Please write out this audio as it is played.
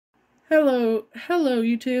Hello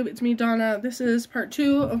YouTube, it's me Donna. This is part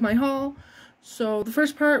 2 of my haul. So the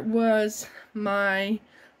first part was my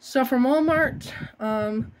stuff from Walmart,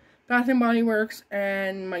 Bath & Body Works,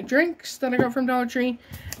 and my drinks that I got from Dollar Tree.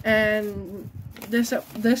 And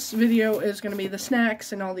this video is going to be the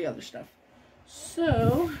snacks and all the other stuff.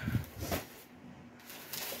 So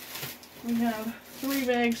we have 3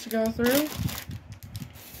 bags to go through.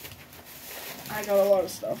 I got a lot of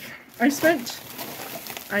stuff.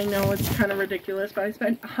 I know it's kind of ridiculous, but I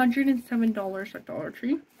spent $107 at Dollar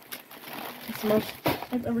Tree. It's the most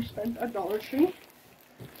I've ever spent at Dollar Tree.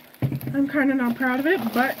 I'm kind of not proud of it,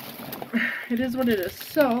 but it is what it is.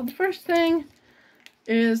 So, the first thing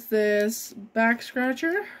is this back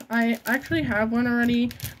scratcher. I actually have one already,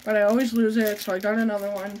 but I always lose it, so I got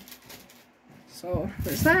another one. So,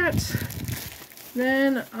 there's that.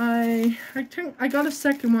 Then I got a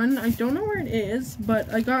second one. I don't know where it is,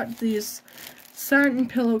 but I got these satin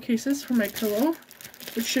pillowcases for my pillow,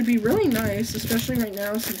 which should be really nice, especially right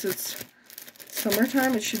now since it's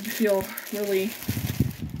summertime. It should feel really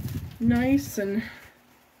nice and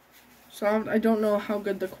soft. I don't know how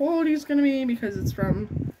good the quality is going to be because it's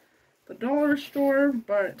from the dollar store,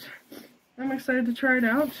 but I'm excited to try it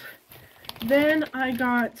out. Then I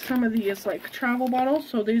got some of these like travel bottles.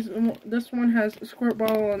 So this one has a squirt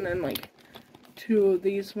bottle, and then like 2 of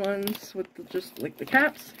these ones with just like the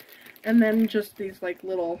caps. And then just these like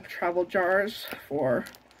little travel jars for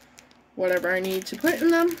whatever I need to put in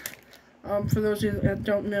them. For those of you that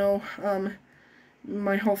don't know,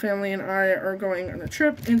 my whole family and I are going on a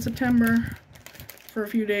trip in September for a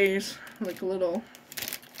few days, like a little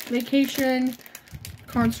vacation,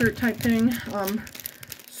 concert type thing.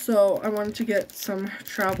 So I wanted to get some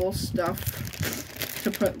travel stuff to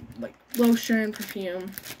put, like lotion,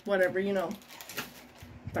 perfume, whatever, you know,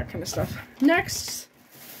 that kind of stuff. Next,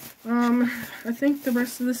 I think the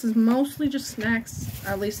rest of this is mostly just snacks,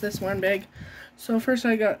 at least this one bag. So first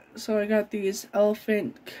I got these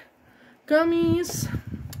elephant gummies,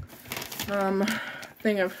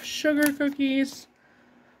 thing of sugar cookies,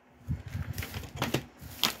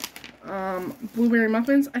 blueberry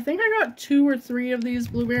muffins. I think I got 2 or 3 of these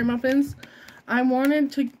blueberry muffins. I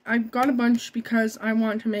got a bunch because I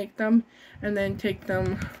want to make them and then take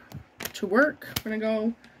them to work when I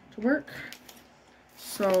go to work.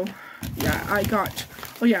 So, yeah, I got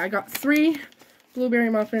 3 blueberry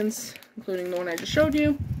muffins, including the one I just showed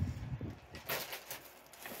you.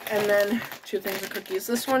 And then 2 things of cookies.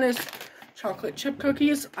 This one is chocolate chip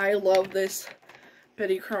cookies. I love this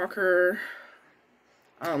Betty Crocker,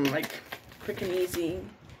 like, quick and easy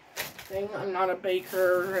thing. I'm not a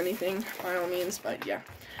baker or anything, by all means, but yeah.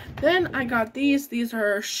 Then I got these. These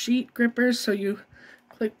are sheet grippers, so you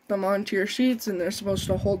click them onto your sheets, and they're supposed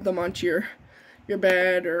to hold them onto your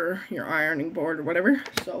bed or your ironing board or whatever.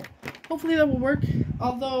 So hopefully that will work,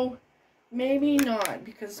 although maybe not,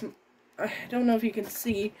 because I don't know if you can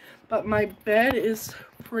see, but my bed is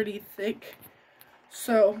pretty thick.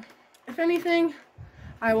 So if anything,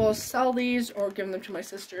 I will sell these or give them to my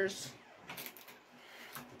sisters.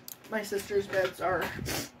 My sister's beds are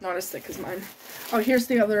not as thick as mine. Oh, here's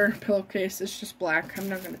the other pillowcase. It's just black. I'm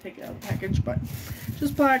not going to take it out of the package, but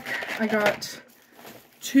just black. I got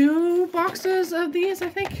 2 boxes of these, I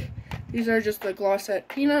think. These are just the Glossette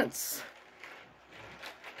peanuts.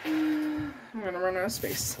 I'm gonna run out of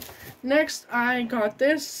space. Next, I got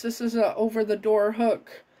this. This is a over-the-door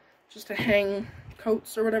hook, just to hang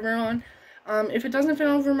coats or whatever on. If it doesn't fit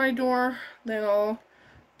over my door, then I'll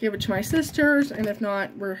give it to my sisters, and if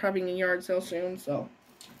not, we're having a yard sale soon, so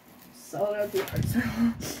sell it at the yard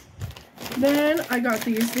sale. Then I got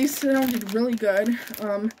these. These sounded really good.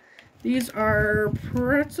 These are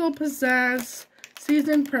Pretzel Pizzazz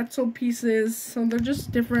seasoned pretzel pieces. So they're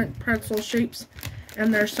just different pretzel shapes.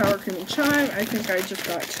 And they're sour cream and chive. I think I just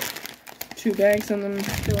got 2 bags of them.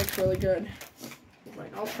 They look really good.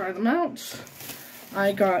 Right, I'll try them out.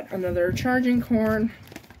 I got another charging cord,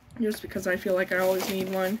 just because I feel like I always need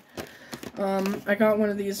one. I got one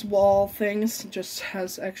of these wall things. It just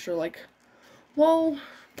has extra like wall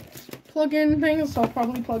plug-in things. So I'll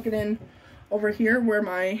probably plug it in over here where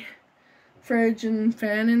my fridge and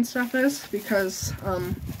fan and stuff is, because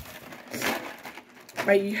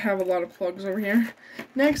I have a lot of plugs over here.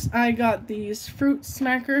 Next, I got these fruit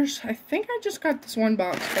smackers. I think I just got this one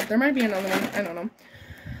box, but there might be another one. I don't know.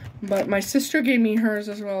 But my sister gave me hers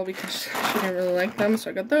as well because she didn't really like them, so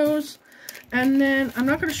I got those. And then, I'm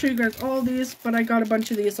not going to show you guys all of these, but I got a bunch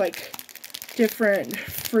of these, like, different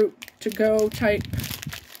fruit to-go type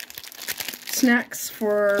snacks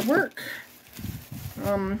for work.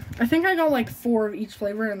 I think I got like 4 of each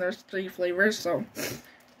flavor, and there's 3 flavors, so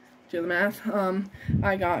do the math.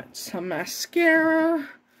 I got some mascara,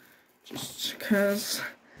 just because,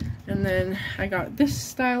 and then I got this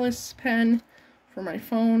stylus pen for my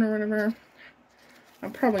phone or whatever. I'll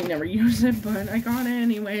probably never use it, but I got it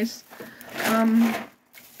anyways.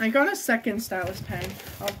 I got a second stylus pen.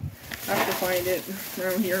 I'll have to find it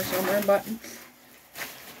around here somewhere, but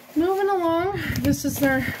moving along, this is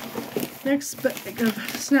their next bag of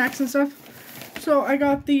snacks and stuff. So I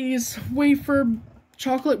got these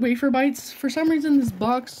chocolate wafer bites. For some reason this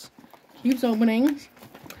box keeps opening,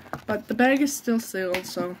 but the bag is still sealed,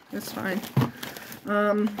 so it's fine.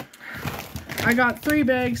 I got 3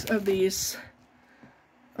 bags of these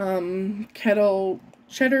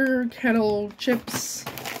cheddar kettle chips.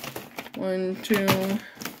 1, 2,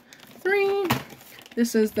 3.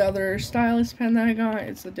 This is the other stylus pen that I got.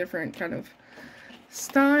 It's a different kind of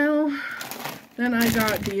style. Then I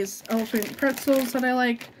got these elephant pretzels that I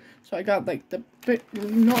like. So I got like the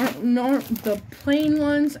plain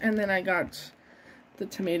ones, and then I got the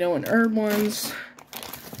tomato and herb ones.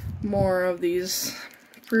 More of these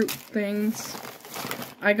fruit things.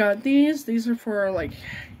 I got these. These are for like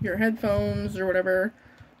your headphones or whatever.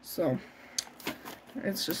 So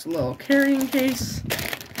it's just a little carrying case.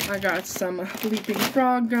 I got some Leaping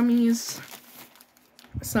Frog gummies,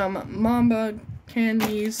 some Mamba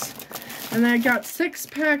candies, and then I got 6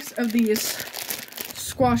 packs of these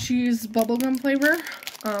Squashies bubblegum flavor.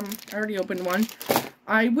 I already opened one.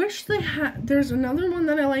 I wish they had, there's another one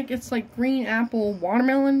that I like. It's like green apple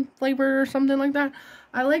watermelon flavor or something like that.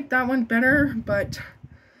 I like that one better, but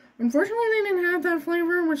unfortunately they didn't have that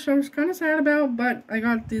flavor, which I was kind of sad about, but I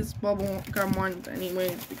got these bubblegum ones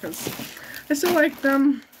anyways because I still like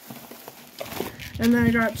them. And then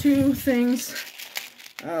I got 2 things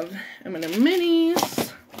of M&M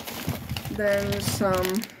minis, then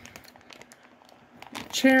some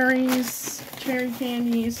cherry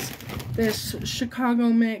candies, this Chicago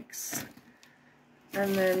mix,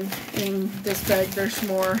 and then in this bag there's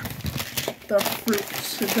more the fruit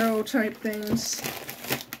to go type things.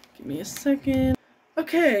 Give me a second.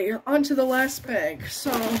 Okay, on to the last bag.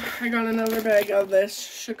 So I got another bag of this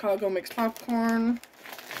Chicago mix popcorn.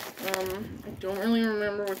 I don't really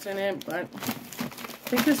remember what's in it, but I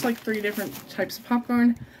think there's like 3 different types of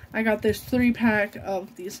popcorn. I got this 3-pack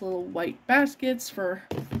of these little white baskets for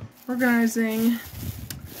organizing.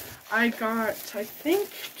 I got, I think,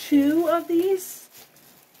 2 of these.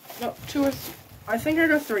 No, 2 or I think I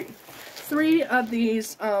got 3. 3 of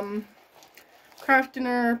these craft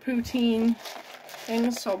dinner poutine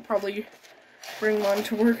things, so I'll probably bring one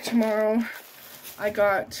to work tomorrow. I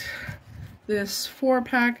got this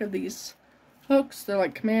 4-pack of these hooks. They're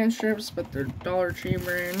like command strips, but they're Dollar Tree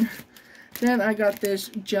brand. Then I got this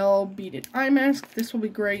gel beaded eye mask. This will be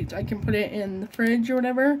great. I can put it in the fridge or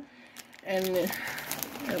whatever, and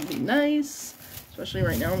it'll be nice, especially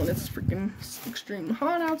right now when it's freaking extremely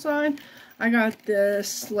hot outside. I got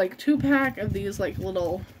this like 2-pack of these like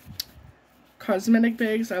little cosmetic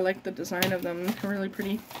bags. I like the design of them. They're really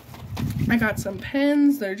pretty. I got some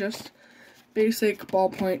pens. They're just basic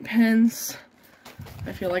ballpoint pens.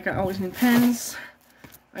 I feel like I always need pens.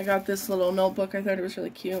 I got this little notebook. I thought it was really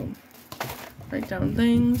cute. Write down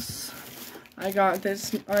things. I got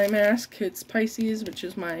this eye mask. It's Pisces, which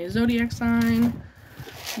is my zodiac sign.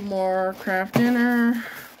 More craft dinner.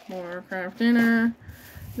 More craft dinner.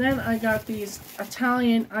 Then I got these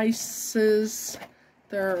Italian ices.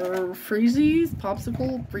 They're freezies,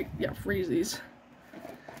 freezies.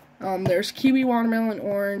 There's kiwi, watermelon,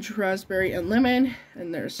 orange, raspberry, and lemon,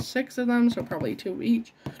 and there's 6 of them, so probably 2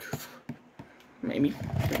 each. Maybe,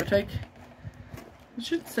 give or take. It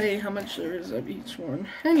should say how much there is of each one.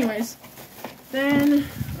 Anyways, then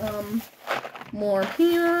more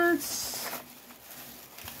peanuts.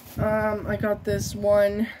 I got this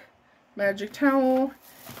 1 magic towel,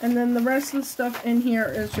 and then the rest of the stuff in here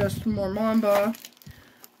is just more Mamba,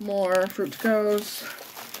 more Fruit to Go's,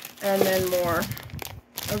 and then more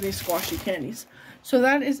of these squashy candies. So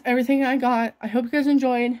that is everything I got. I hope you guys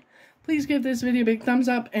enjoyed. Please give this video a big thumbs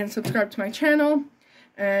up and subscribe to my channel,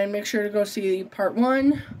 and make sure to go see part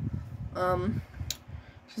 1 to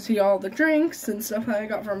see all the drinks and stuff that I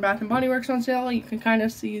got from Bath & Body Works on sale. You can kind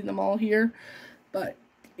of see them all here, but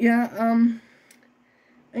yeah,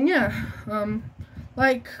 and yeah,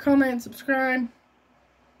 like, comment, subscribe,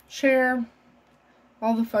 share,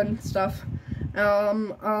 all the fun stuff.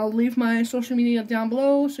 I'll leave my social media down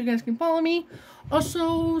below so you guys can follow me.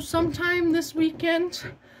 Also, sometime this weekend,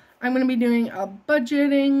 I'm going to be doing a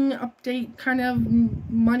budgeting update kind of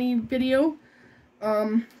money video.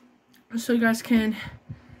 So you guys can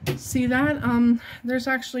see that. There's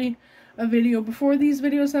actually a video before these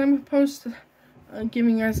videos that I'm going to post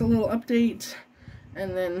giving you guys a little update,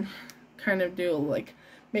 and then kind of do like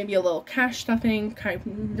maybe a little cash stuffing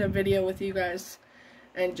kind of video with you guys,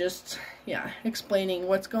 and just, yeah, explaining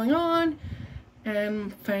what's going on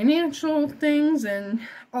and financial things and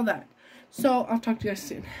all that. So I'll talk to you guys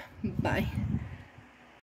soon. Bye.